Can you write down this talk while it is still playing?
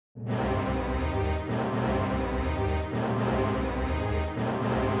Welcome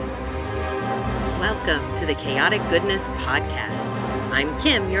to the Chaotic Goodness Podcast. I'm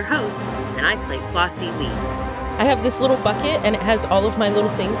Kim, your host, and I play Flossie Lee. I have this little bucket, and it has all of my little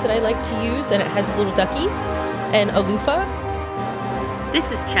things that I like to use, and it has a little ducky and a loofah.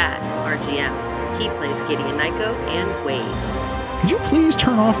 This is Chad, our GM. He plays Gideon Nyko and Wade. Could you please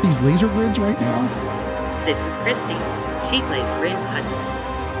turn off these laser grids right now? This is Christy. She plays Rin Hudson.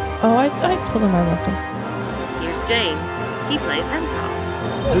 Oh, I told him I loved him. Here's James. He plays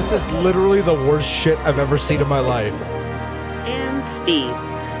Hental. This is literally the worst shit I've ever seen in my life. And Steve,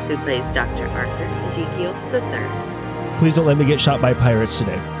 who plays Dr. Arthur Ezekiel III. Please don't let me get shot by pirates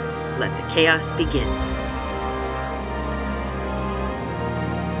today. Let the chaos begin.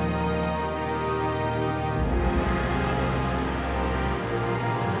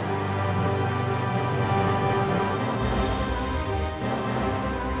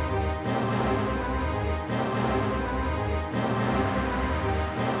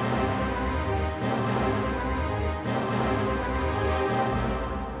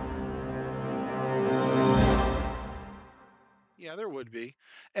 Yeah, there would be.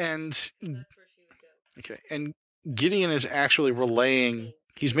 And okay, and Gideon is actually relaying,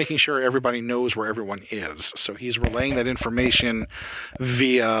 he's making sure everybody knows where everyone is. So he's relaying that information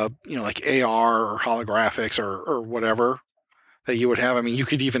via, like AR or holographics or whatever that you would have. I mean, you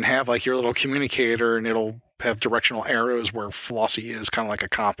could even have like your little communicator and it'll have directional arrows where Flossie is, kind of like a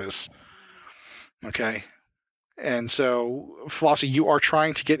compass. Okay. And so, Flossie, you are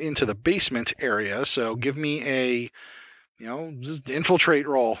trying to get into the basement area. So give me a just infiltrate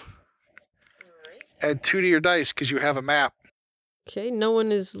roll. Add 2 to your dice because you have a map. Okay, no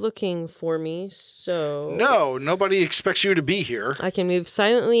one is looking for me, so... No, nobody expects you to be here. I can move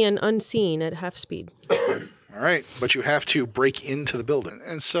silently and unseen at half speed. All right, but you have to break into the building.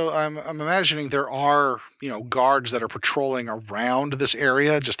 And so I'm imagining there are, guards that are patrolling around this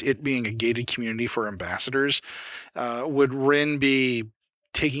area, just it being a gated community for ambassadors. Would Rin be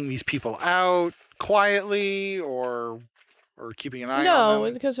taking these people out quietly or keeping an eye on them?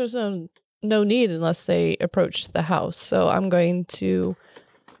 No, because there's no need unless they approach the house. So I'm going to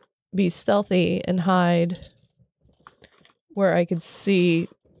be stealthy and hide where I could keep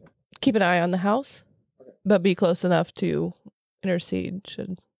an eye on the house, but be close enough to intercede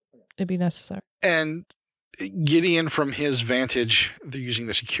should it be necessary. And Gideon, from his vantage, they're using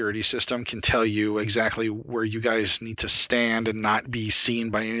the security system, can tell you exactly where you guys need to stand and not be seen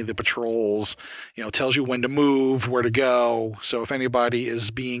by any of the patrols. Tells you when to move, where to go. So if anybody is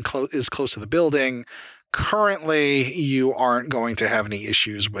close to the building, currently you aren't going to have any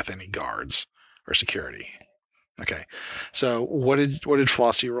issues with any guards or security. Okay. So what did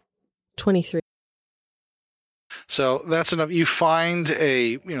Flossie roll? 23. So that's enough. You find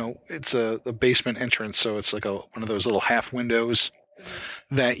it's a basement entrance, so it's like one of those little half windows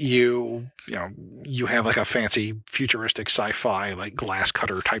that you have like a fancy futuristic sci-fi like glass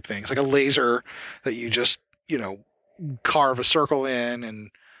cutter type thing. It's like a laser that you just carve a circle in and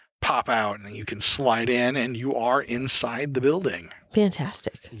pop out, and then you can slide in, and you are inside the building.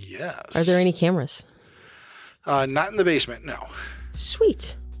 Fantastic. Yes. Are there any cameras? Not in the basement, no.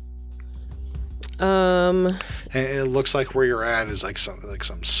 Sweet. And it looks like where you're at is like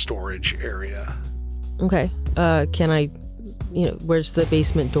some storage area. Okay. Can I, where's the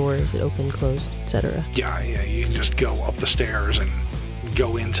basement door? Is it open, closed, etc.? Yeah. You can just go up the stairs and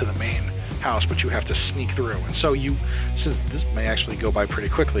go into the main house, but you have to sneak through. And so since this may actually go by pretty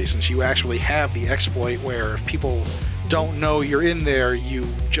quickly, since you actually have the exploit where if people don't know you're in there, you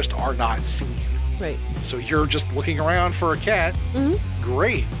just are not seen. Right. So you're just looking around for a cat. Mm-hmm.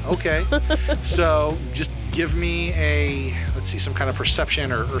 Great. Okay. So just give me some kind of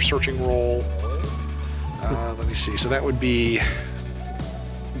perception or searching roll. Let me see. So that would be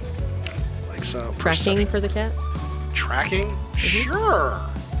like some tracking for the cat. Tracking? Mm-hmm. Sure.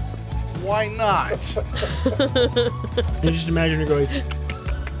 Why not? I just imagine her going,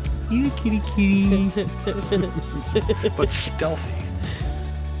 "You kitty." But stealthy.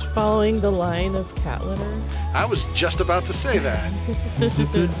 Following the line of cat litter. I was just about to say that. He's a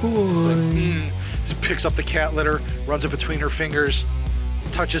good boy. She picks up the cat litter, runs it between her fingers,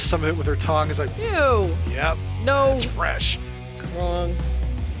 touches some of it with her tongue. It's like, ew. Yep. No. It's fresh. Wrong.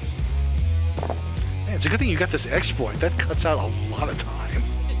 Man, it's a good thing you got this exploit. That cuts out a lot of time.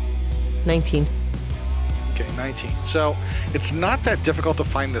 19. Okay, 19. So it's not that difficult to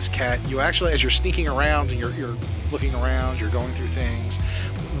find this cat. You actually, as you're sneaking around and you're looking around, you're going through things.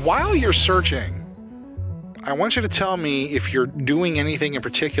 While you're searching, I want you to tell me if you're doing anything in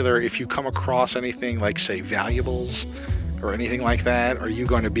particular, if you come across anything like, say, valuables or anything like that? Are you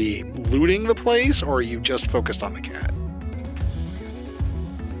going to be looting the place, or are you just focused on the cat?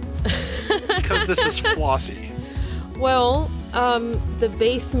 Because this is Flossie. Well, the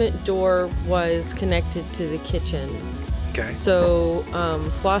basement door was connected to the kitchen. Okay. So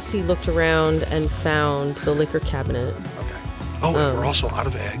Flossie looked around and found the liquor cabinet. Okay. Oh, and we're also out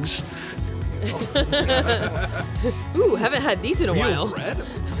of eggs. Ooh, haven't had these in a while.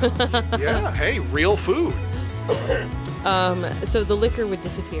 Yeah. Hey, real food. So the liquor would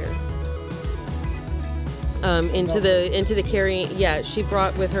disappear. Into the carrying. Yeah, she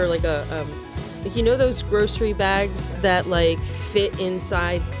brought with her like a like, you know those grocery bags that like fit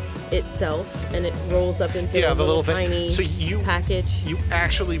inside itself and it rolls up into Yeah, a the little thing. tiny So you package. You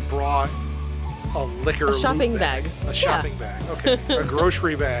actually brought a liquor A shopping loot bag. A shopping bag. Okay. A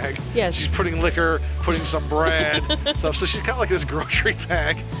grocery bag. Yes. She's putting liquor, putting some bread, stuff. So she's got like this grocery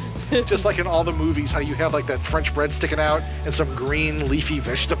bag. Just like in all the movies, how you have like that French bread sticking out and some green leafy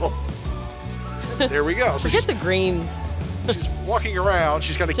vegetable. There we go. So Forget the greens. she's walking around.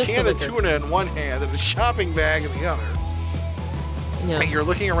 She's got a Just the can of liquor. tuna in one hand and a shopping bag in the other. Yeah. And you're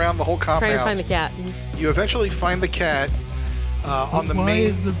looking around the whole compound. Trying to find the cat. You eventually find the cat on the Why main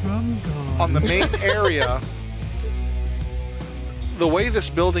is the rum gone? on the main area. The way this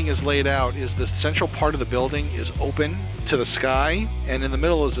building is laid out is the central part of the building is open to the sky, and in the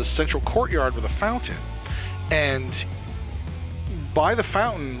middle is this central courtyard with a fountain. And by the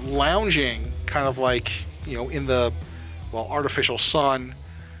fountain, lounging kind of like, in the, artificial sun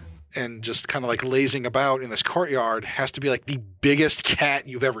and just kind of like lazing about in this courtyard has to be like the biggest cat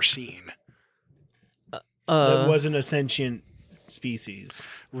you've ever seen. That wasn't a sentient species.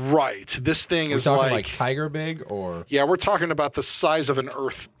 Right. This thing We're is talking like tiger big, or Yeah, we're talking about the size of an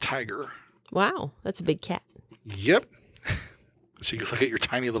earth tiger. Wow, that's a big cat. Yep. So you look at your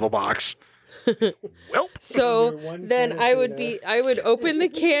tiny little box. Well, So Your one then can of I would open the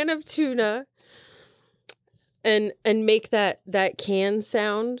can of tuna and make that can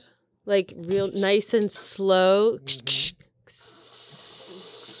sound like real nice and slow.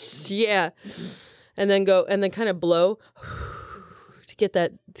 Yeah. And then kind of blow to get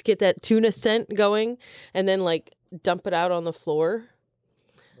that tuna scent going, and then like dump it out on the floor.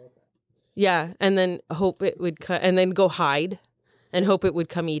 Yeah, and then hope it would and then go hide and hope it would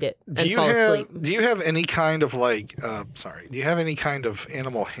come eat it and fall asleep. Do you have any kind of do you have any kind of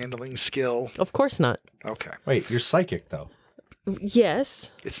animal handling skill? Of course not. Okay. wait, you're psychic though.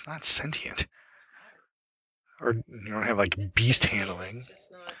 Yes. It's not sentient. Or you don't have like beast handling.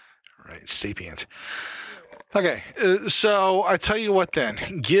 Right, sapient. Okay, so I tell you what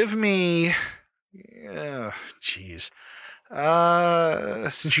then. Give me...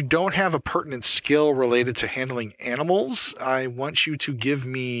 Since you don't have a pertinent skill related to handling animals, I want you to give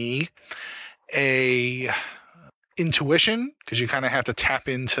me a intuition, because you kind of have to tap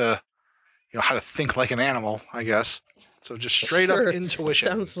into how to think like an animal, I guess. So just straight Sure. up intuition.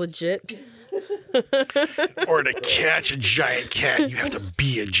 Sounds legit. Or to catch a giant cat, you have to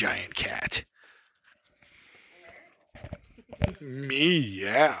be a giant cat.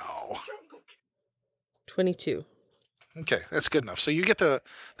 Meow. 22. Okay, that's good enough. So you get the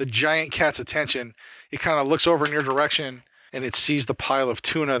giant cat's attention. It kind of looks over in your direction, and it sees the pile of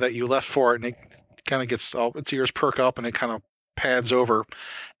tuna that you left for it, and it kind of gets its ears perk up, and it kind of pads over,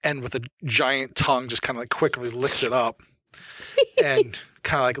 and with a giant tongue just kind of like quickly licks it up, and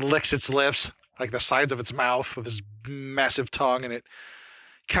kind of like licks its lips, like the sides of its mouth with this massive tongue, and it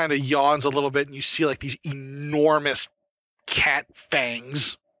kind of yawns a little bit, and you see like these enormous cat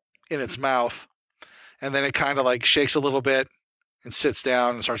fangs in its mouth. And then it kind of like shakes a little bit and sits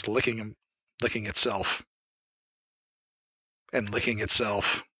down and starts licking itself. And licking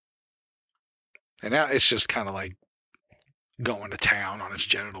itself. And now it's just kind of like going to town on its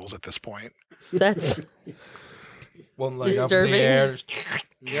genitals at this point. That's One leg Disturbing. up in the air.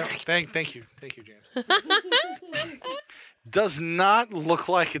 Yeah. Thank you, James. Does not look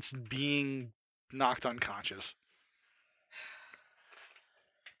like it's being knocked unconscious.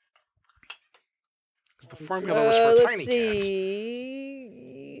 The formula was for tiny let's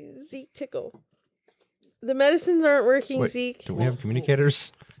see. Zeke tickle. The medicines aren't working, Wait, Zeke. do we have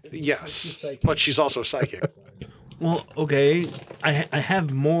communicators? cats. Yes, but she's also psychic. Well, okay. I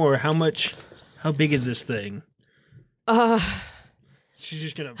have more. How big is this thing? She's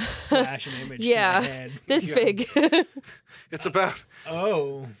just gonna flash an image. Yeah. To my head. This Yeah. big. It's about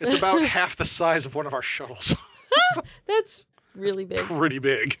Oh. half the size of one of our shuttles. That's really big. Pretty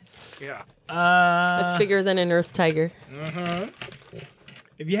big. Yeah. That's bigger than an earth tiger.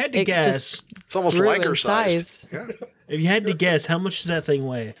 If you had to It guess, just It's almost grew Liger in sized. size. Yeah. if you had to guess, how much does that thing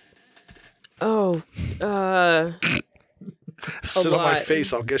weigh? Oh, Sit on my lot.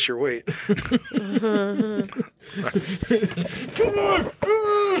 face, I'll guess your weight.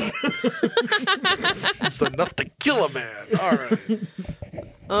 It's enough to kill a man. All right.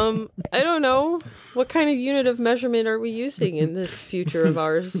 I don't know. What kind of unit of measurement are we using in this future of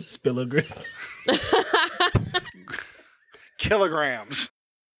ours? Spillagram. Kilograms.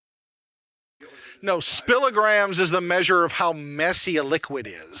 No, spillograms is the measure of how messy a liquid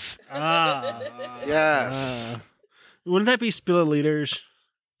is. Yes. Wouldn't that be spilliliters?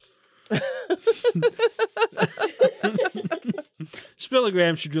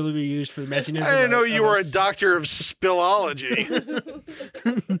 Spillagram should really be used for the messiness. I didn't know you were a doctor of spillology,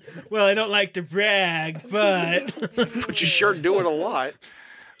 Well, I don't like to brag, but but you sure do it a lot.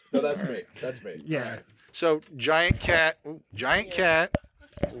 No, that's me. That's me. yeah. So giant cat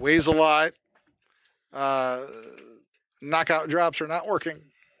weighs a lot. Knockout drops are not working.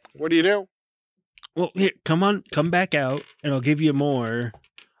 What do you do? Well, here, come back out, and I'll give you more.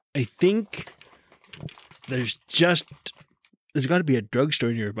 I think there's got to be a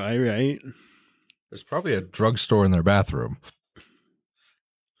drugstore nearby, right? There's probably a drugstore in their bathroom.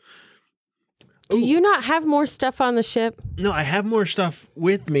 Do you not have more stuff on the ship? No, I have more stuff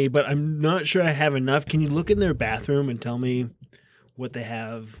with me, but I'm not sure I have enough. Can you look in their bathroom and tell me what they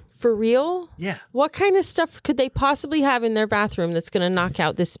have? For real? Yeah, What kind of stuff could they possibly have in their bathroom that's going to knock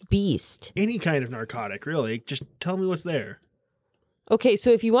out this beast? any kind of narcotic, really. Just tell me what's there. Okay, so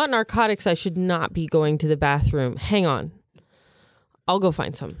if you want narcotics, I should not be going to the bathroom. Hang on. I'll go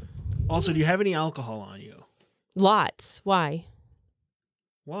find some. Also, do you have any alcohol on you? Lots. Why?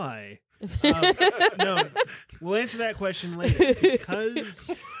 Why? No, we'll answer that question later because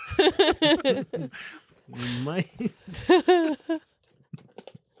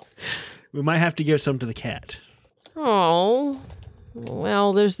we might have to give some to the cat. Oh.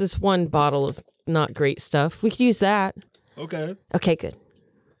 Well, there's this one bottle of not great stuff. We could use that. Okay. Okay, good.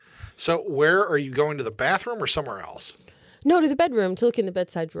 So where are you going, to the bathroom or somewhere else? No, to the bedroom to look in the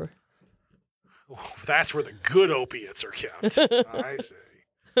bedside drawer. That's where the good opiates are kept. I see.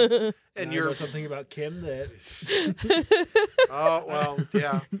 And I you're know something about Kim that oh well,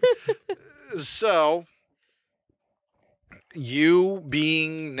 yeah. So you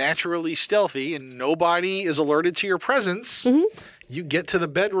being naturally stealthy and nobody is alerted to your presence, you get to the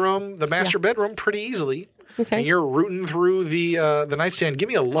bedroom, the master bedroom, pretty easily. Okay. And you're rooting through the nightstand. Give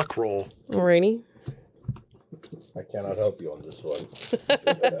me a luck roll. Alrighty. I cannot help you on this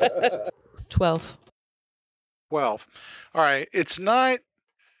one. 12. 12. All right. It's not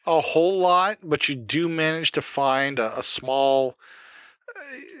a whole lot, but you do manage to find a small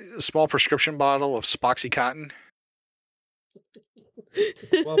prescription bottle of Spoxycontin.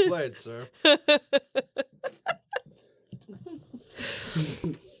 Well played, sir.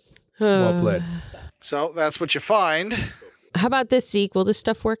 Well played. So that's what you find. How about this, Zeke? Will this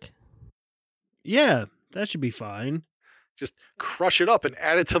stuff work? yeah, that should be fine. Just crush it up and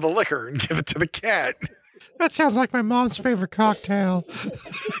add it to the liquor and give it to the cat. That sounds like my mom's favorite cocktail.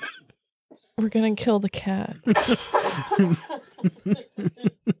 We're gonna kill the cat.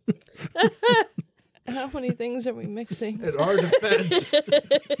 How many things are we mixing? In our defense,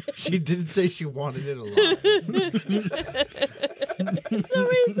 she didn't say she wanted it alive. There's no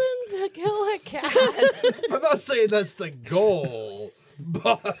reason to kill a cat. I'm not saying that's the goal,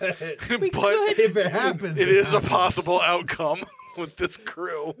 but But if it happens, it is a happens. possible outcome with this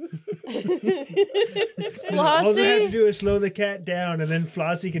crew. All we have to Flossie? do is slow the cat down, and then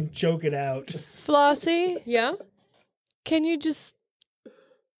Flossie can choke it out. Flossie? Yeah? Can you just,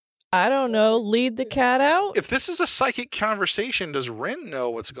 I don't know, lead the cat out? If this is a psychic conversation, does Rin know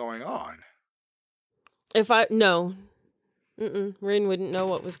what's going on? No. Rin wouldn't know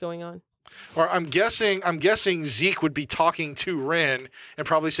what was going on. Or I'm guessing Zeke would be talking to Rin and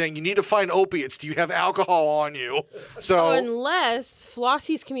probably saying, "You need to find opiates. Do you have alcohol on you?" So Unless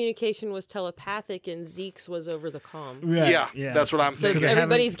Flossie's communication was telepathic and Zeke's was over the comm. Right, yeah, that's what I'm So thinking.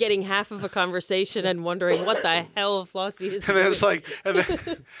 everybody's getting half of a conversation and wondering what the hell Flossie is And then it's doing.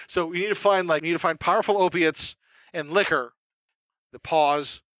 like, so you need to find powerful opiates and liquor. The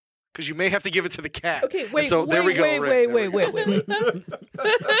pause, because you may have to give it to the cat. Okay, And wait, so there we go. Rin. There we go. wait.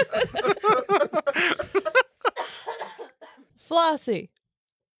 Flossie,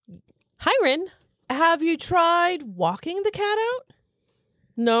 Hi, Rin. have you tried walking the cat out?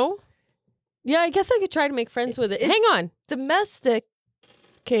 No? Yeah, I guess I could try to make friends with it. It's- Hang on. Domesticated,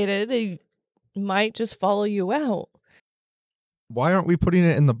 it might just follow you out. Why aren't we putting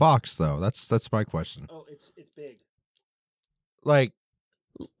it in the box though? That's my question. Oh, it's big. Like,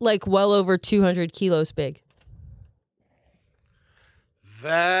 Like well over 200 kilos big.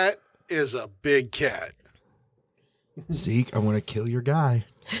 That is a big cat. Zeke, I want to kill your guy.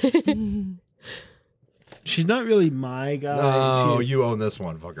 She's not really my guy. No, you own this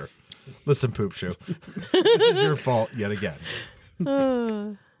one, fucker. Listen, Poop Shoe. This is your fault yet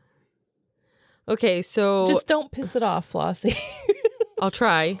again. Okay, so Just don't piss it off, Flossie. I'll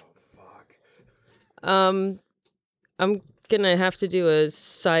try. I'm gonna have to do a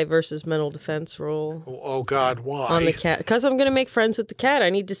psi versus mental defense roll Oh God, why? on the cat because I'm gonna make friends with the cat. I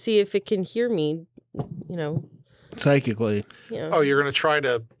need to see if it can hear me. Psychically. Yeah. Oh, you're gonna try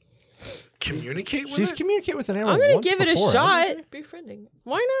to communicate with She's it? communicated with an animal. I'm gonna once give it a before, shot. haven't Befriending.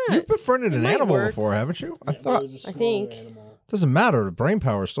 Why you? not? You've befriended It an might animal work. before, haven't you? I thought. I think. Doesn't matter. The brain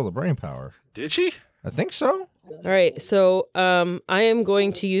power is still the brain power. Did she? I think so. All right, so I am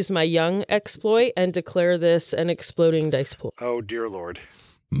going to use my young exploit and declare this an exploding dice pool. Oh dear Lord.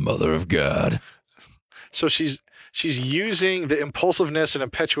 Mother of God. So she's using the impulsiveness and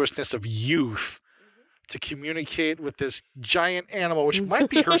impetuousness of youth to communicate with this giant animal, which might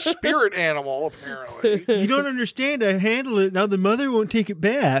be her spirit animal, apparently. You don't understand. I handle it. Now the mother won't take it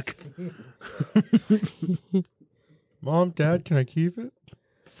back. Mom, Dad, can I keep it?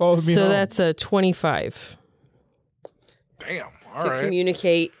 Follow me So home. that's a 25 Damn. to All right.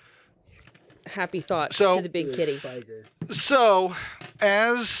 communicate happy thoughts So- to the big kitty. So,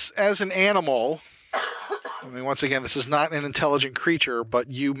 as an animal, I mean, once again, this is not an intelligent creature,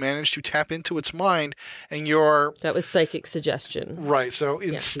 but you manage to tap into its mind, and you're That was psychic suggestion. right. So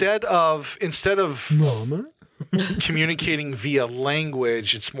instead of Mama? communicating via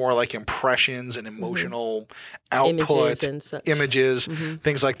language, it's more like impressions and emotional output, Images and such. images, Mhm.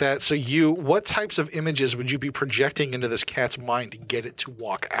 things like that. So what types of images would you be projecting into this cat's mind to get it to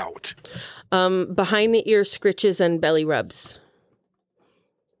walk out? Behind the ear scritches and belly rubs.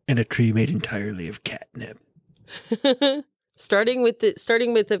 And a tree made entirely of catnip. starting with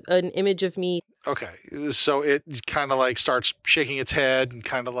an image of me. Okay, so it kind of like starts shaking its head and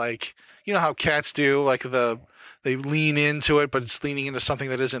kind of like, you know how cats do, like they lean into it, but it's leaning into something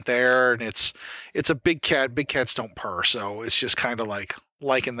that isn't there, and it's a big cat. Big cats don't purr, so it's just kind of like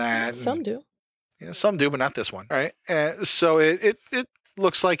liking that. Some do. Yeah, some do, but not this one. All right, so it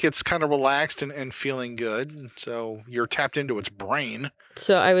looks like it's kind of relaxed and feeling good. So you're tapped into its brain.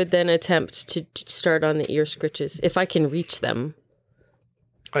 So I would then attempt to start on the ear scritches if I can reach them.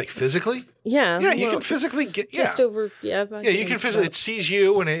 Like physically? Yeah. Yeah, you well, can physically get. Yeah, just over. Yeah. yeah, you can physically. It sees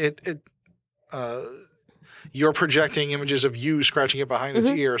you, and it you're projecting images of you scratching it behind its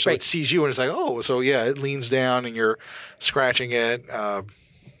ear, so right. it sees you, and it's like, oh, so yeah, it leans down, and you're scratching it.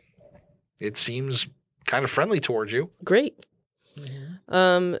 It seems kind of friendly towards you. Great.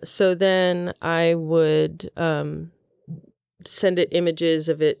 So then I would send it images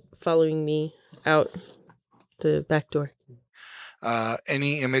of it following me out the back door.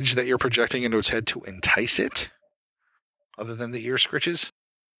 Any image that you're projecting into its head to entice it, other than the ear scritches?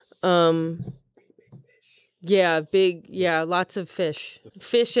 Yeah, lots of fish.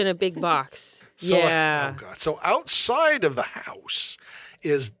 Fish in a big box. So, yeah. Oh God. So outside of the house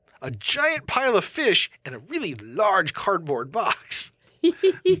is a giant pile of fish in a really large cardboard box.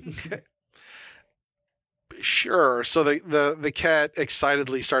 Okay. Sure. So the cat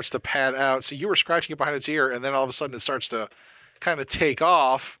excitedly starts to pad out. So you were scratching it behind its ear, and then all of a sudden it starts to kind of take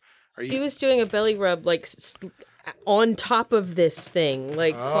off. Are He you? was doing a belly rub like on top of this thing,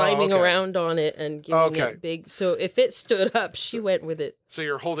 like Oh, climbing okay. around on it and giving Okay. it big. So if it stood up, she went with it. So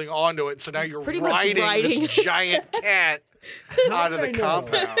you're holding on to it. So now you're Pretty much riding riding. this giant cat out of the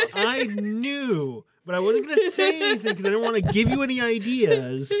compound. I knew, but I wasn't going to say anything because I didn't want to give you any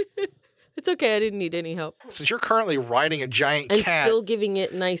ideas. It's okay. I didn't need any help. Since you're currently riding a giant And cat, still giving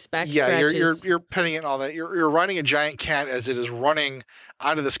it nice back yeah, scratches. you're petting it and all that. You're riding a giant cat as it is running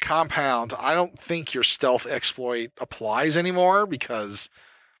out of this compound. I don't think your stealth exploit applies anymore because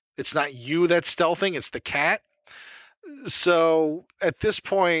it's not you that's stealthing; it's the cat. So at this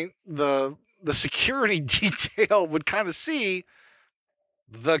point, the security detail would kind of see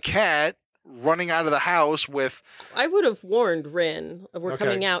the cat running out of the house with. I would have warned Rin. We're Okay.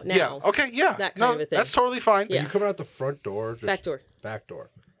 coming out now. Yeah. Okay. Yeah. That no, kind of a thing. That's totally fine. Yeah. Are you coming out the front door? or just Back door. Back door.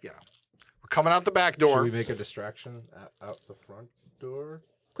 We're coming out the back Should door. we make a distraction out the front door?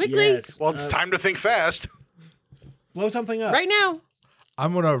 Quickly. Yes. Well, it's time to think fast. Blow something up. Right now.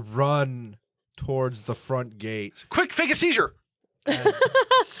 I'm gonna run towards the front gate Quick, fake a seizure. and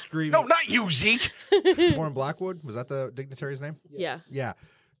scream. No, not you, Zeke. Warren Blackwood, was that the dignitary's name? Yeah. Yeah.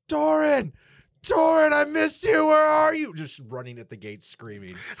 Doran! Doran, I missed you. Where are you? Just running at the gate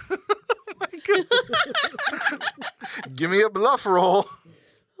screaming. Give me a bluff roll.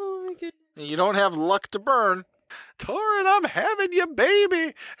 Oh my goodness. You don't have luck to burn. Torin, I'm having you,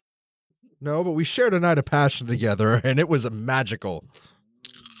 baby. No, but we shared a night of passion together, and it was magical.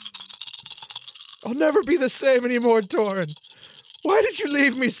 I'll never be the same anymore, Torin. Why did you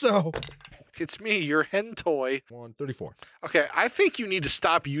leave me so? It's me, your hen toy. 134. Okay, I think you need to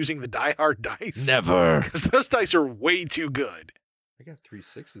stop using the Die Hard dice. Never. Because those dice are way too good. I got 3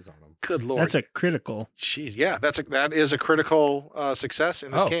 6s on them. Good lord. That's a critical. Jeez, yeah, that is a critical success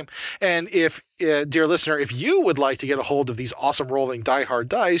in this game. And if, dear listener, if you would like to get a hold of these awesome rolling Die Hard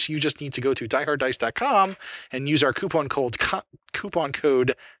dice, you just need to go to dieharddice.com and use our coupon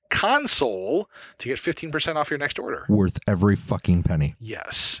code console to get 15% off your next order. Worth every fucking penny.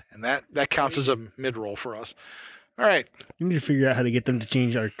 Yes, and that counts as a mid-roll for us. All right. You need to figure out how to get them to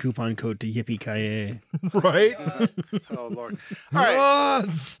change our coupon code to Yippee-ki-yay. Right? Oh, Lord. All right.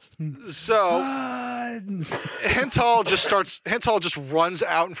 So, Hental just runs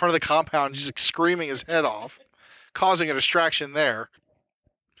out in front of the compound, just like screaming his head off, causing a distraction there.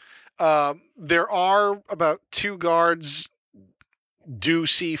 There are about 2 guards do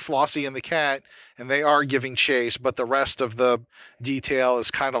see Flossie and the cat, and they are giving chase, but the rest of the detail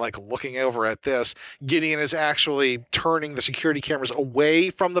is kind of like looking over at this. Gideon is actually turning the security cameras away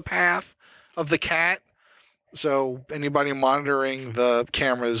from the path of the cat, so anybody monitoring the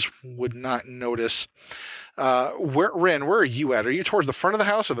cameras would not notice. Ren, where are you at? Are you towards the front of the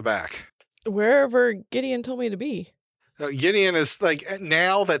house or the back? Wherever Gideon told me to be. Gideon is like,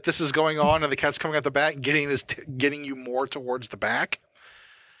 now that this is going on and the cat's coming out the back, Gideon is getting you more towards the back.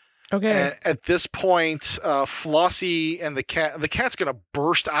 Okay. And at this point, Flossie and the cat's going to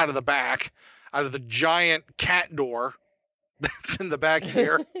burst out of the back, out of the giant cat door that's in the back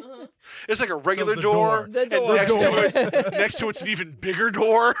here. It's like a regular door. The door. And next to it's an even bigger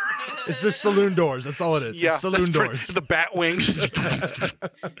door. It's just saloon doors. That's all it is. Yeah, It's saloon doors. the bat wings.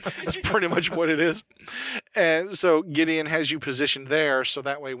 That's pretty much what it is. And so Gideon has you positioned there, so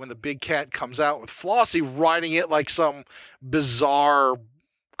that way when the big cat comes out with Flossie riding it like some bizarre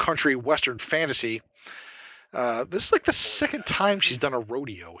country western fantasy. This is like the second time she's done a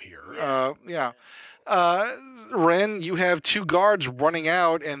rodeo here. Yeah. Ren, you have 2 guards running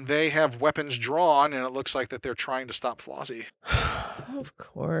out, and they have weapons drawn, and it looks like that they're trying to stop Flossie. Of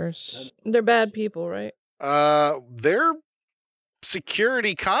course. They're bad people, right? They're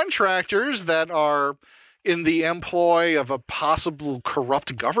security contractors that are in the employ of a possible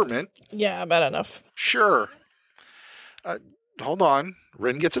corrupt government. Yeah, bad enough. Sure. Hold on.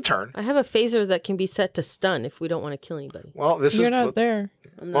 Ren gets a turn. I have a phaser that can be set to stun if we don't want to kill anybody. Well, this You're is not there.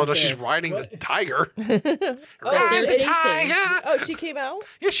 I'm well, not no, there. she's riding the tiger. But they're the chasing. tiger. Oh, she came out?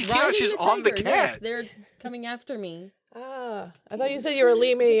 Yeah, she came out. Riding She's on the tiger, cat. Yes, they're coming after me. Ah, I thought you said you were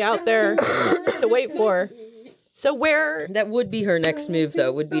leaving me out there to wait for her. So where? That would be her next move,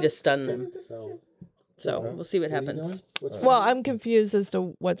 though, would be to stun them. So we'll see what happens. Well, I'm confused as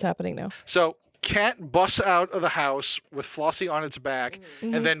to what's happening now. So cat busts out of the house with Flossie on its back,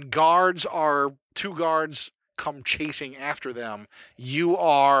 Mm-hmm. and then 2 guards come chasing after them. You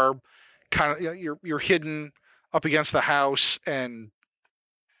are kind of you're hidden up against the house and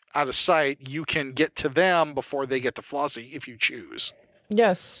out of sight. You can get to them before they get to Flossie if you choose.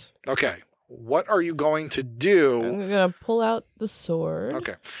 Yes. Okay. What are you going to do? I'm gonna pull out the sword.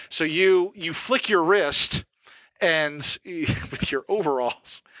 Okay. So you flick your wrist, and with your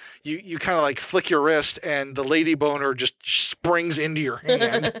overalls, you kind of like flick your wrist, and the lady boner just springs into your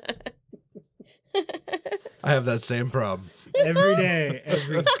hand. I have that same problem. Every day.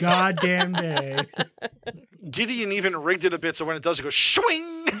 Every goddamn day. Gideon even rigged it a bit so when it does, it goes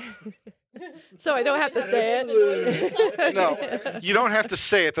swing. So I don't have to say it. No, you don't have to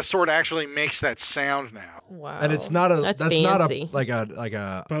say it. The sword actually makes that sound now. Wow. And it's not a That's not a fancy. like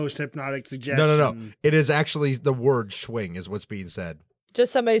a Post hypnotic suggestion. no. It is actually the word swing is what's being said.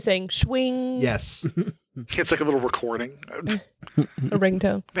 Just somebody saying swing. Yes. It's like a little recording. A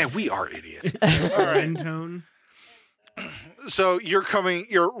ringtone. Man, we are idiots. Our end tone. So you're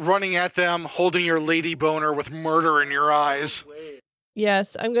running at them, holding your lady boner with murder in your eyes.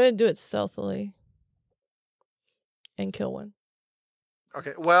 Yes, I'm gonna do it stealthily. And kill one.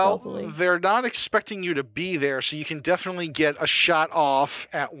 Okay, well, Stealthily. they're not expecting you to be there, so you can definitely get a shot off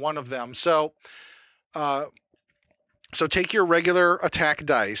at one of them. So take your regular attack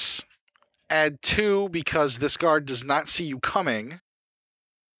dice, add 2 because this guard does not see you coming.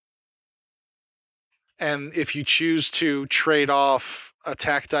 And if you choose to trade off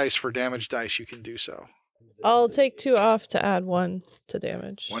attack dice for damage dice, you can do so. I'll take 2 off to add 1 to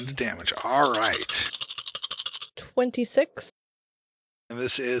damage. 1 to damage. All right. 26. And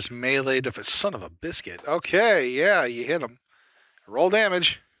this is melee to son of a biscuit. Okay, yeah, you hit him. Roll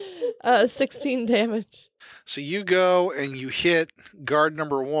damage. 16 damage. So you go and you hit guard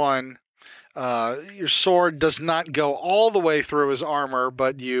number 1. Your sword does not go all the way through his armor,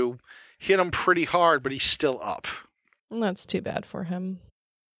 but you hit him pretty hard, but he's still up. That's too bad for him.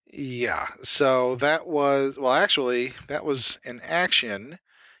 Yeah, so that was, well, actually, that was an action.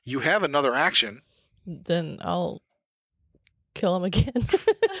 You have another action. Then I'll kill him again.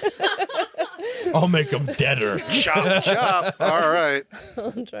 I'll make him deader. Chop, chop. All right.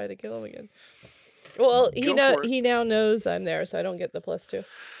 I'll try to kill him again. Well, Go for it. he now knows I'm there, so I don't get the +2.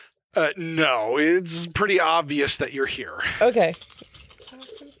 No, it's pretty obvious that you're here. Okay.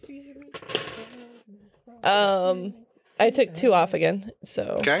 I took 2 off again,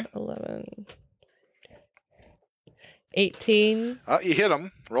 so Okay. 11, 18, You hit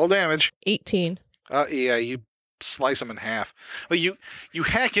him. Roll damage. 18. Yeah, you slice him in half. Well, you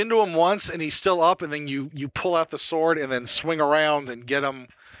hack into him once, and he's still up, and then you pull out the sword and then swing around and get him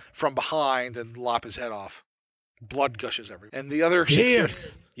from behind and lop his head off. Blood gushes everywhere. And the other... Dead.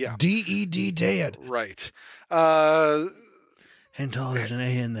 Yeah. D-E-D, dead. Right. Hental, there's an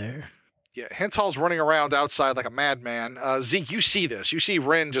A in there. Yeah, Hental's running around outside like a madman. Zeke, you see this. You see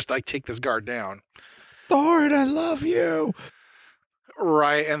Ren just like take this guard down. Thorn, I love you.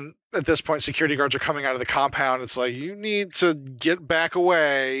 Right, and at this point, security guards are coming out of the compound. It's like, you need to get back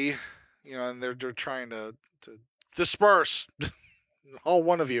away. You know, and they're trying to disperse. All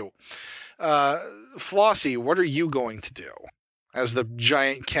one of you. Flossie, what are you going to do? As the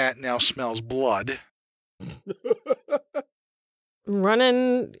giant cat now smells blood.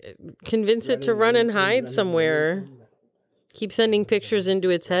 Convince it to run and hide somewhere. Keep sending pictures into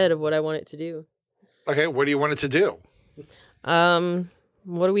its head of what I want it to do. Okay, what do you want it to do?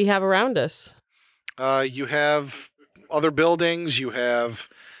 What do we have around us? You have other buildings, you have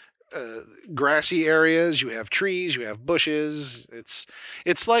grassy areas, you have trees, you have bushes.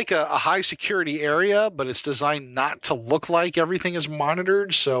 It's like a high security area, but it's designed not to look like everything is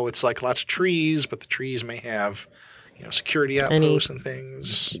monitored. So it's like lots of trees, but the trees may have, security outposts and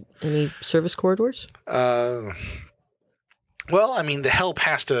things. Any service corridors? Well, I mean, the help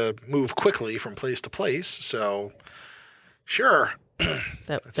has to move quickly from place to place, so sure.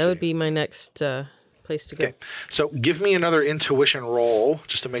 That would be my next place to go. Okay, so give me another intuition roll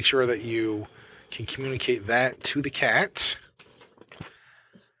just to make sure that you can communicate that to the cat.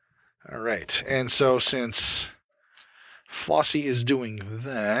 All right, and so since Flossie is doing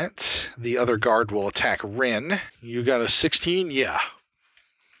that, the other guard will attack Rin. You got a 16? Yeah.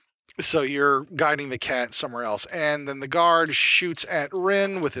 So you're guiding the cat somewhere else. And then the guard shoots at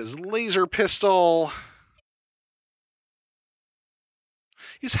Rin with his laser pistol.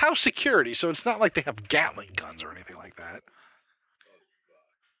 He's house security, so it's not like they have Gatling guns or anything like that.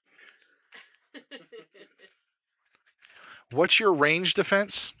 What's your range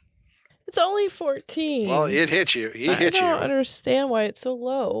defense? It's only 14. Well, it hit you. I don't understand why it's so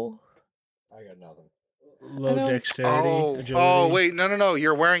low. I got nothing. Low dexterity. Oh, agility. wait, no.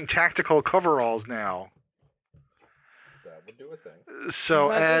 You're wearing tactical coveralls now. That would do a thing. So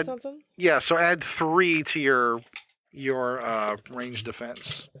Does that do add, something? yeah. So add 3 to your range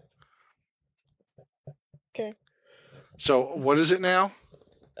defense. Okay. So what is it now?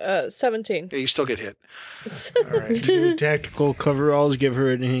 17. Yeah, you still get hit. All right. Do tactical coveralls give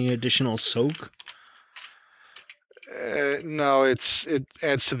her any additional soak? No, it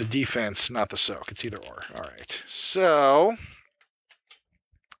adds to the defense, not the soak. It's either or. All right. So,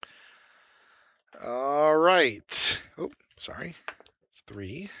 all right. Oh, sorry. It's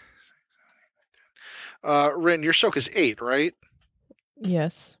 3. Rin, your soak is 8, right?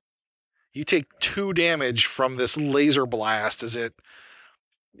 Yes. You take 2 damage from this laser blast as it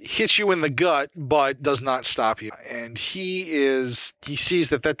hits you in the gut, but does not stop you. And he sees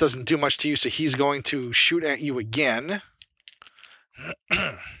that doesn't do much to you, so he's going to shoot at you again.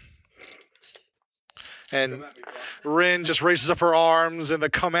 And Rin just raises up her arms and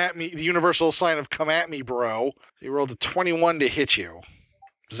the universal sign of come at me, bro. He rolled a 21 to hit you.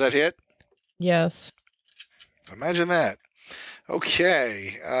 Does that hit? Yes. Imagine that.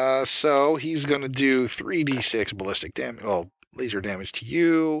 Okay, so he's going to do 3d6 ballistic damage. Well, laser damage to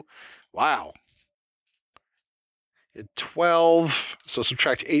you. Wow. 12. So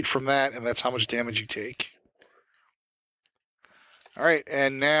subtract 8 from that, and that's how much damage you take. All right,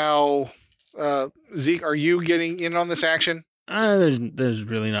 and now, Zeke, are you getting in on this action? There's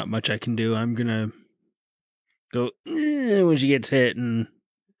really not much I can do. I'm gonna go when she gets hit, and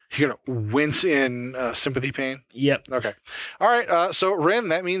You're going to wince in sympathy pain? yep. Okay. All right, so Rin,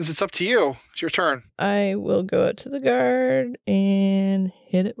 that means it's up to you. It's your turn. I will go up to the guard and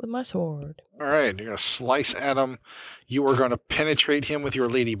hit it with my sword. All right, you're going to slice at him. You are going to penetrate him with your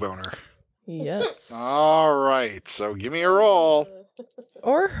lady boner. Yes. All right, so give me a roll.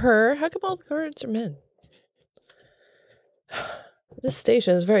 Or her. How come all the guards are men? This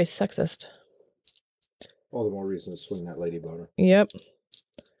station is very sexist. All the more reason to swing that lady boner. Yep.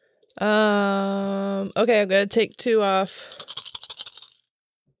 Okay, I'm gonna take 2 off.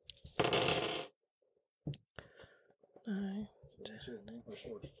 9,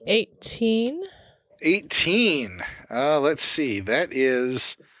 18. 18. Let's see.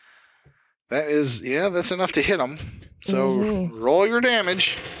 That's enough to hit him. So Mhm. roll your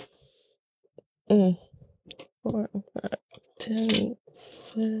damage. 4, 5, 10,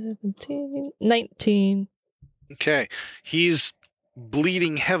 17, 19. Okay. He's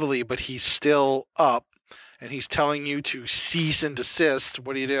bleeding heavily, but he's still up. And he's telling you to cease and desist.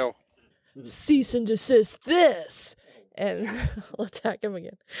 What do you do? Cease and desist this! And I'll attack him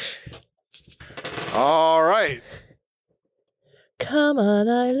again. All right. Come on,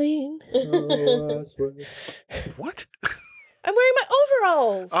 Eileen. What? I'm wearing my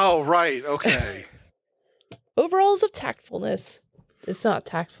overalls. Oh, right. Okay. Overalls of tactfulness. It's not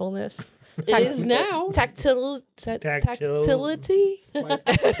tactfulness. It is now. Tactility.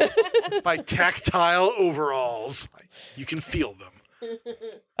 By tactile overalls. You can feel them.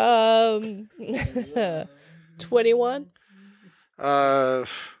 21.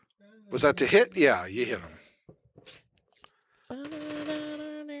 Was that to hit? Yeah, you hit him.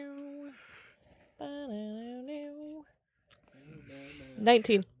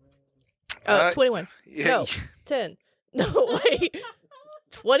 19. 21. Yeah. No. 10. No, wait.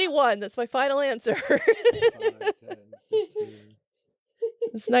 21. That's my final answer.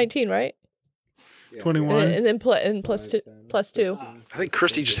 It's 19, right? 21. And then plus 2. I think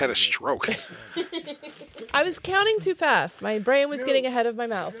Christy just had a stroke. I was counting too fast. My brain was getting ahead of my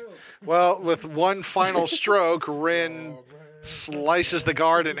mouth. Well, with one final stroke, Rin slices the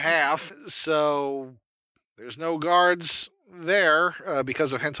guard in half. So there's no guards there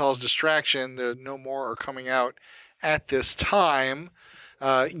because of Hental's distraction. There no more are coming out at this time.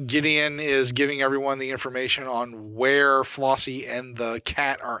 Gideon is giving everyone the information on where Flossie and the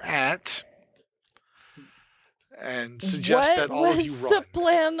cat are at. And suggest that all of you What was run. the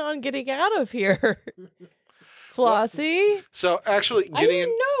plan on getting out of here? Flossie? So actually, I Gideon.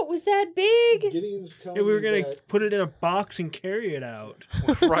 didn't know it was that big. Gideon's telling Yeah, we were me gonna that put it in a box and carry it out.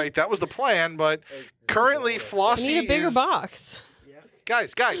 Right, that was the plan. But currently, I Flossie need a bigger is... box.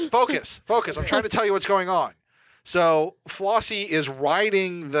 Guys, focus. I'm trying to tell you what's going on. So Flossie is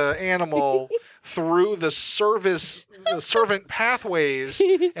riding the animal through the servant pathways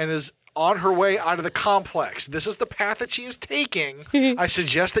and is on her way out of the complex. This is the path that she is taking. I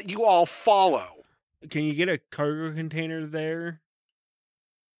suggest that you all follow. Can you get a cargo container there?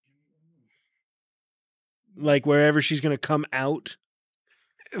 Like wherever she's gonna come out?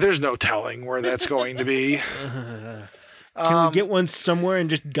 There's no telling where that's going to be. Can we get one somewhere and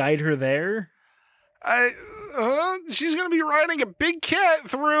just guide her there? She's going to be riding a big cat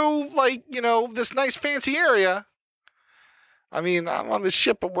through, this nice fancy area. I mean, I'm on this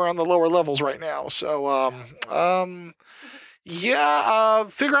ship, but we're on the lower levels right now. So, figure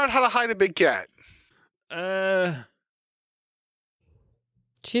out how to hide a big cat.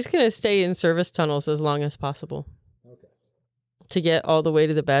 She's going to stay in service tunnels as long as possible. Okay. To get all the way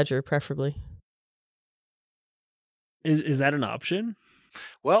to the Badger, preferably. Is that an option?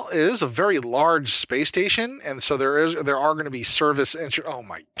 Well, it is a very large space station, and so there are going to be service. Oh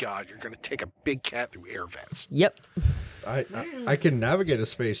my God! You're going to take a big cat through air vents. Yep. I can navigate a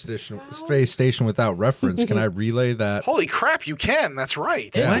space station without reference. Can I relay that? Holy crap! You can. That's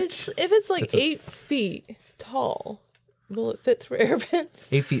right. Yeah. If it's like It's a- 8 feet tall, will it fit through air vents?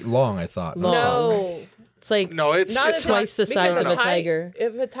 8 feet long, I thought. Long. No. It's like No, it's Not it's if twice the size because of a tiger.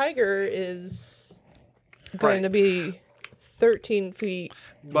 If a tiger is going Right. to be 13 feet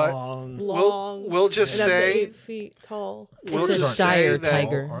but Long. long, we'll just and up to say 8 feet tall. we'll It's a just say dire that-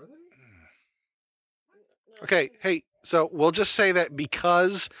 tiger. Are they? Okay, hey, so we'll just say that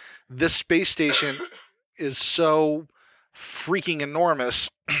because this space station is so freaking enormous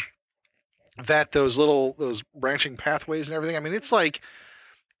that those branching pathways and everything, I mean, it's like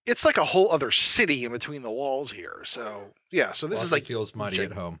a whole other city in between the walls here. So, yeah, so this is like feels mighty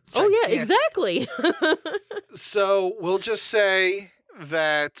at home. Oh, yeah, gigantic. exactly. So we'll just say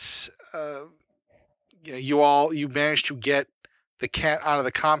that you managed to get the cat out of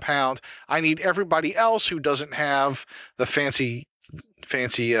the compound. I need everybody else who doesn't have the fancy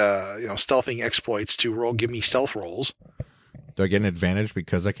stealthing exploits to give me stealth rolls. Do I get an advantage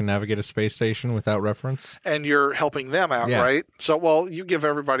because I can navigate a space station without reference? And you're helping them out, Yeah. right? So, you give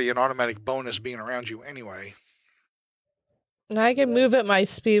everybody an automatic bonus being around you anyway. And I can move at my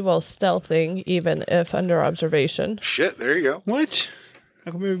speed while stealthing, even if under observation. Shit, there you go. What?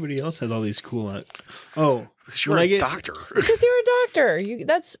 How come everybody else has all these cool? Oh, Because you're when I a get doctor. Because you're a doctor.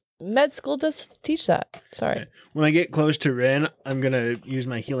 That's med school does teach that. Sorry. when I get close to Ren, I'm gonna use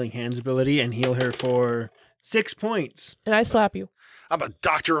my healing hands ability and heal her for 6 points. And I slap you. I'm a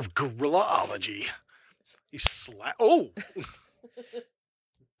doctor of gorillaology. You slap. Oh,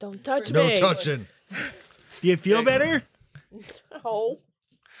 Don't touch No me. touching. Do you feel better? Oh.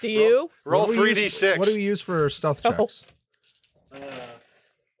 Do you? roll What do we use- 3d6. What do we use for stealth Oh. checks?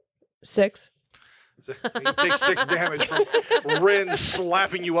 6. You take 6 damage from Rin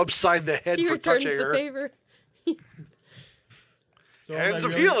slapping you upside the head She for returns touching the her. favor. So Hands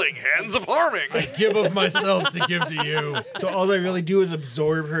of healing, hands of harming. Give of myself to give to you. So all I really do is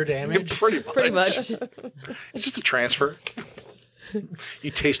absorb her Yeah, damage. pretty much. Pretty much. It's just a transfer.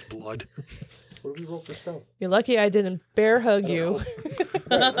 You taste blood. What do we roll for stealth? You're lucky I didn't bear hug you.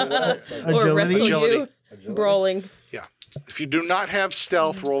 Or Agility? wrestle Agility. you. Brawling. If you do not have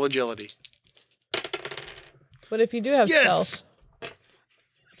stealth, roll agility. But if you do have Yes. stealth,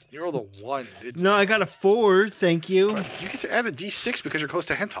 You rolled a 1. No, I got a 4. Thank you. You get to add a d6 because you're close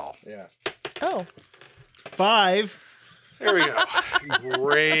to Hental. Yeah. oh, 5. There we go.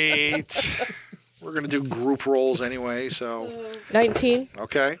 Great. We're going to do group rolls anyway, so. 19.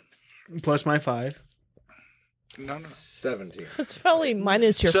 Okay. Plus my 5. No. 17. That's probably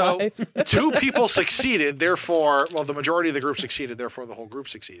minus your So, 5. 2 people succeeded, therefore, well, the majority of the group succeeded, therefore the whole group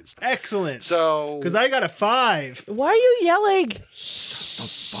succeeds. Excellent. So, Because I got a 5. Why are you yelling?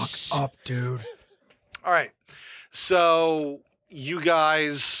 Fuck up, dude. all right. So, you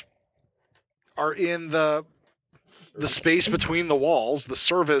guys are in the space between the walls, the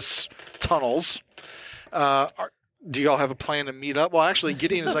service tunnels. Do y'all have a plan to meet up? Well, actually,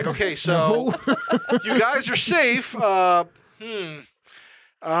 Gideon is like, okay, so you guys are safe.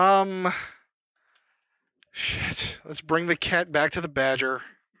 Shit. Let's bring the cat back to the badger.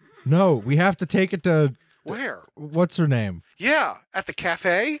 No, we have to take it to Where? what's her name? Yeah, at the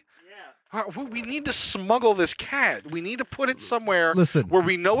cafe. Yeah. We need to smuggle this cat. We need to put it somewhere Listen. where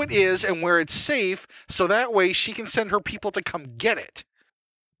we know it is and where it's safe, so that way she can send her people to come get it.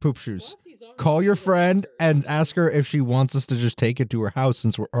 Poop shoes. Call your friend and ask her if she wants us to just take it to her house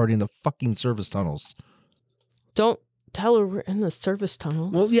since we're already in the fucking service tunnels. Don't tell her we're in the service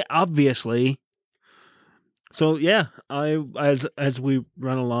tunnels. Well, yeah, obviously. So yeah, as we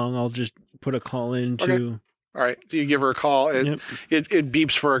run along, I'll just put a call in to. Okay. All right. Do you give her a call? Yep. It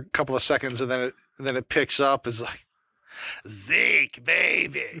beeps for a couple of seconds and then it picks up. It's like, Zeke,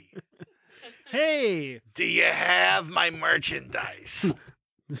 baby, Hey, do you have my merchandise?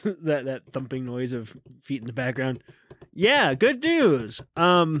 that thumping noise of feet in the background. Yeah, good news.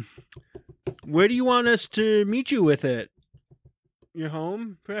 Where do you want us to meet you with it? Your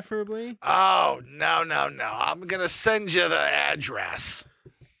home, preferably. Oh, no. I'm going to send you the address.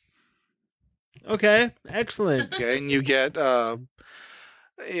 Okay, excellent. Okay. And you get your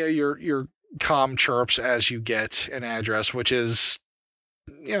comm chirps as you get an address, which is,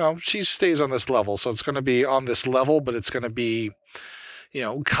 she stays on this level. So it's going to be on this level, but it's going to be,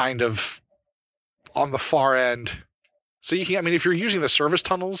 kind of on the far end. So you can, if you're using the service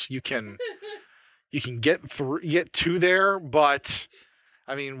tunnels, you can get to there, but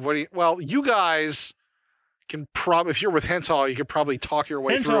you guys can probably, if you're with Hental, you could probably talk your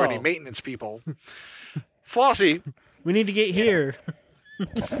way through any Hental. maintenance people. Flossie, We need to get here.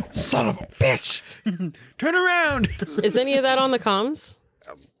 Son of a bitch. Turn around. Is any of that on the comms?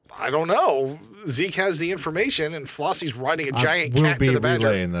 I don't know. Zeke has the information, and Flossie's riding a giant We'll cat be to the badger.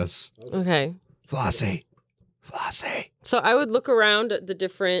 relaying this. Okay. Flossie. So I would look around at the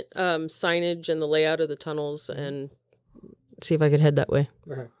different signage and the layout of the tunnels and see if I could head that way.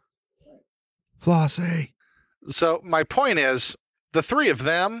 Flossie. So my point is, the three of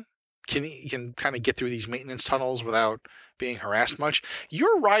them can kind of get through these maintenance tunnels without being harassed much.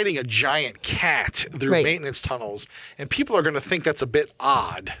 You're riding a giant cat through Right. maintenance tunnels, and people are going to think that's a bit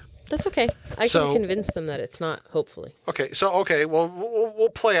odd. That's okay. I So- can convince them that it's not, hopefully. Well, we'll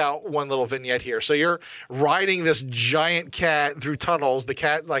play out one little vignette here. So you're riding this giant cat through tunnels. The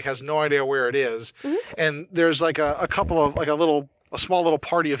cat has no idea where it is, and there's a couple of a small little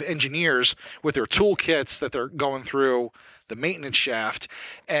party of engineers with their toolkits that they're going through the maintenance shaft,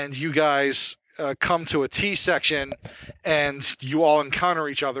 and you guys come to a T section, and you all encounter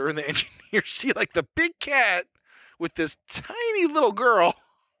each other, and the engineers see the big cat with this tiny little girl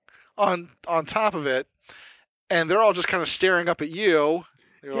on top of it, and they're all just kind of staring up at you.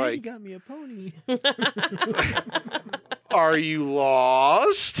 They're Yeah, you like, got me a pony. "Are you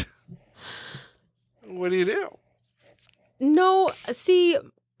lost? What do you do?" No, see,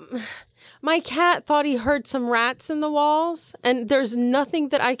 my cat thought he heard some rats in the walls, and there's nothing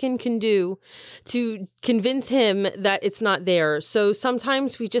that I can do to convince him that it's not there. So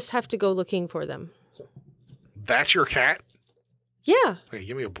sometimes we just have to go looking for them. That's your cat? Yeah. Hey,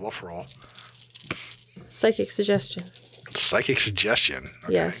 give me a bluff roll. Psychic suggestion. Psychic suggestion.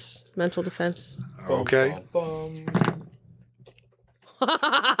 Okay. Yes. Mental defense. Okay. Four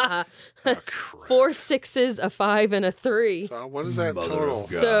crap. 6s, a 5, and a 3. So what is that Mother total? of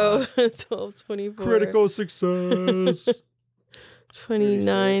God. So 12, 24. Critical success.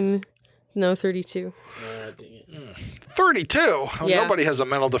 29. No, 32. 32. Well, Yeah. Nobody has a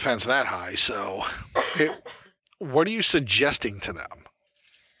mental defense that high. So, what are you suggesting to them?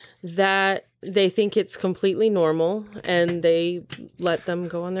 That they think it's completely normal and they let them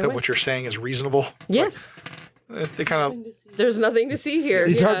go on their That way. what you're saying is reasonable? Yes. Like, they kind of, There's nothing to see here.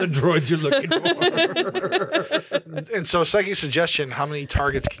 These Yeah. aren't the droids you're looking for. and so psychic suggestion. How many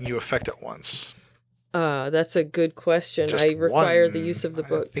targets can you affect at once? That's a good question. Just I require one. the use of the I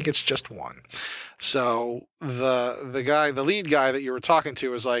book. think it's just one. So the lead guy that you were talking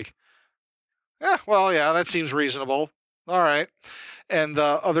to is like, well, yeah, that seems reasonable. All right. And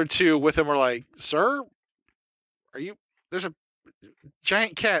the other two with him were like, sir, there's a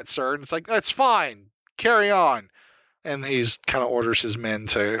giant cat, sir. And it's like, that's fine. Carry on. And he's kind of orders his men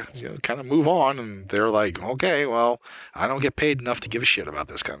to kind of move on. And they're like, okay, well, I don't get paid enough to give a shit about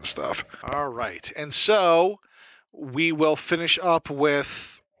this kind of stuff. All right. And so we will finish up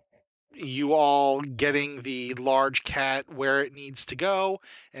with you all getting the large cat where it needs to go.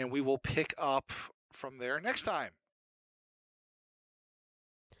 And we will pick up from there next time.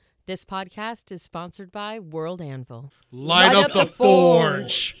 This podcast is sponsored by World Anvil. Light up the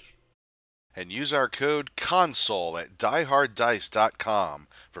forge. And use our code CONSOLE at dieharddice.com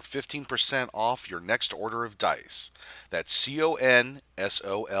for 15% off your next order of dice. That's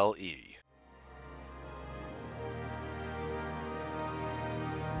CONSOLE.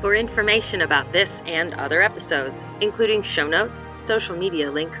 For information about this and other episodes, including show notes, social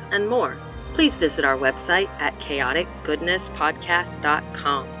media links, and more, please visit our website at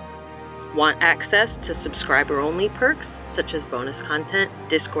chaoticgoodnesspodcast.com. Want access to subscriber-only perks such as bonus content,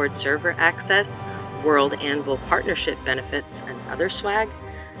 Discord server access, World Anvil partnership benefits, and other swag?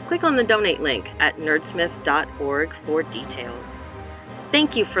 Click on the donate link at nerdsmith.org for details.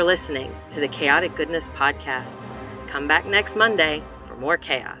 Thank you for listening to the Chaotic Goodness Podcast. Come back next Monday for more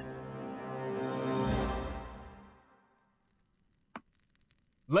chaos.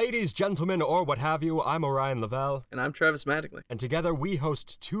 Ladies, gentlemen, or what have you, I'm Orion Lavelle. And I'm Travis Mattingly. And together we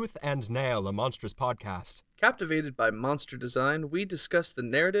host Tooth and Nail, a monstrous podcast. Captivated by monster design, we discuss the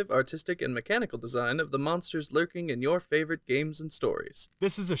narrative, artistic, and mechanical design of the monsters lurking in your favorite games and stories.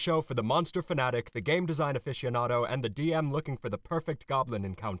 This is a show for the monster fanatic, the game design aficionado, and the DM looking for the perfect goblin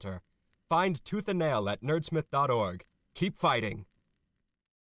encounter. Find Tooth and Nail at nerdsmith.org. Keep fighting.